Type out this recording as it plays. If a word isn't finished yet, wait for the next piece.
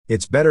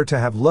It's better to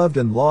have loved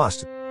and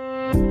lost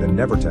than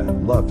never to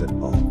have loved at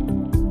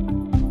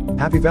all.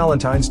 Happy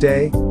Valentine's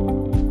Day.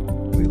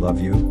 We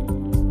love you.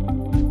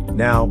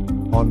 Now,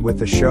 on with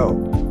the show.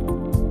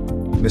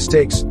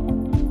 Mistakes.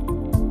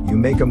 You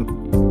make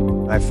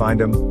them. I find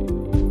them.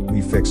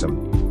 We fix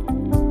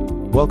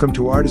them. Welcome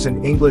to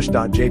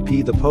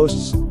ArtisanEnglish.jp, the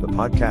posts, the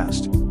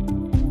podcast.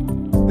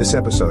 This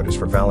episode is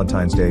for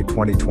Valentine's Day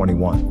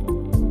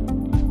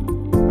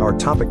 2021. Our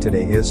topic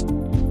today is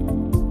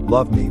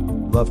Love Me,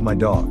 Love My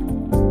Dog.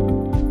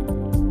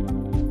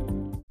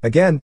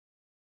 Again,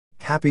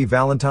 Happy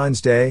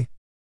Valentine's Day.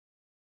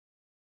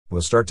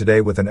 We'll start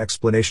today with an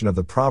explanation of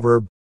the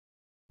proverb,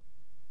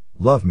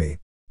 Love me,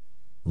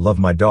 love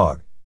my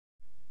dog.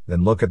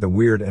 Then look at the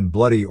weird and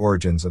bloody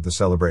origins of the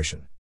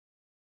celebration.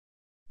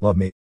 Love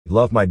me,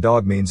 love my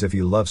dog means if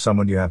you love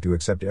someone you have to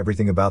accept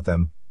everything about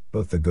them,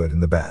 both the good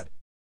and the bad.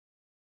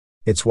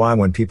 It's why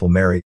when people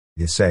marry,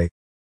 you say,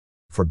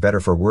 for better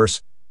for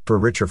worse, for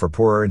richer for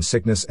poorer, in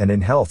sickness and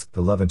in health,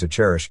 to love and to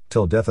cherish,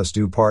 till death us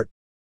do part.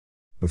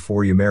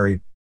 Before you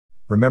marry,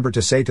 remember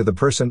to say to the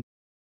person,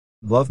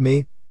 love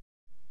me,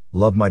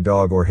 love my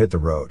dog, or hit the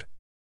road.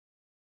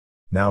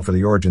 Now for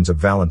the origins of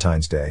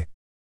Valentine's Day.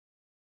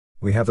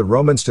 We have the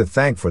Romans to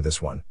thank for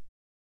this one.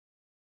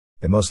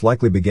 It most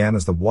likely began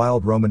as the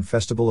wild Roman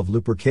festival of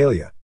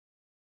Lupercalia.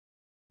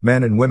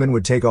 Men and women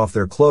would take off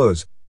their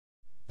clothes.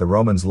 The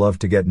Romans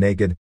loved to get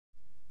naked.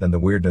 Then the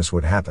weirdness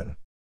would happen.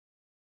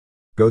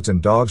 Goats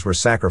and dogs were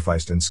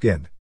sacrificed and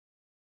skinned.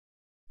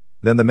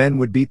 Then the men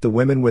would beat the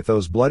women with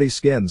those bloody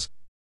skins.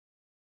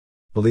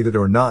 Believe it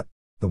or not,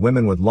 the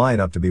women would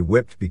line up to be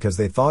whipped because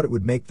they thought it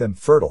would make them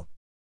fertile.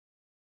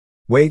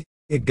 Wait,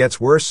 it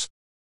gets worse.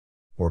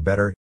 Or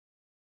better.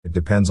 It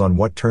depends on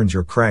what turns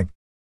your crank.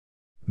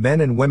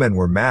 Men and women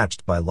were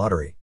matched by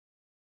lottery.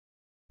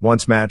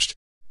 Once matched,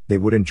 they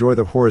would enjoy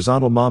the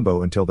horizontal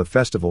mambo until the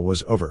festival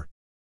was over.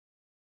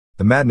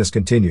 The madness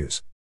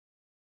continues.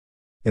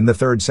 In the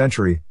 3rd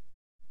century,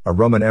 a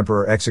Roman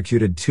emperor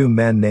executed 2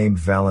 men named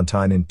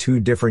Valentine in 2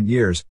 different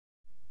years,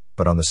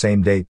 but on the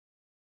same date,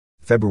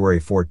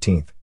 February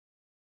 14th.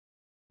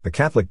 The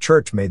Catholic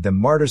Church made them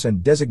martyrs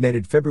and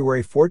designated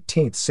February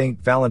 14th St.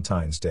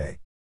 Valentine's Day.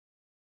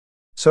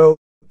 So,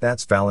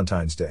 that's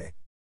Valentine's Day.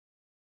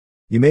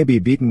 You may be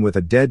beaten with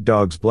a dead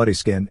dog's bloody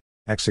skin,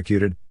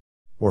 executed,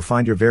 or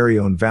find your very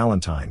own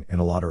Valentine in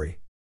a lottery.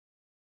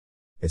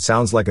 It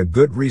sounds like a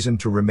good reason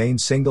to remain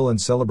single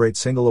and celebrate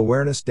Single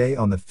Awareness Day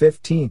on the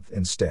 15th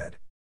instead.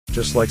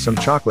 Just like some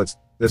chocolates,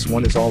 this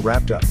one is all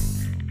wrapped up.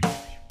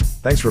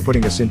 Thanks for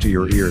putting us into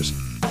your ears.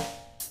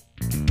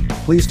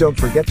 Please don't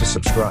forget to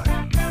subscribe.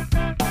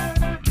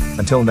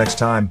 Until next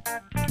time,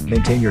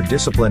 maintain your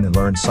discipline and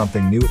learn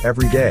something new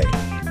every day.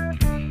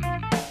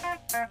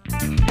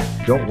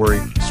 Don't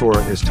worry,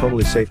 Sora is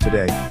totally safe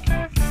today.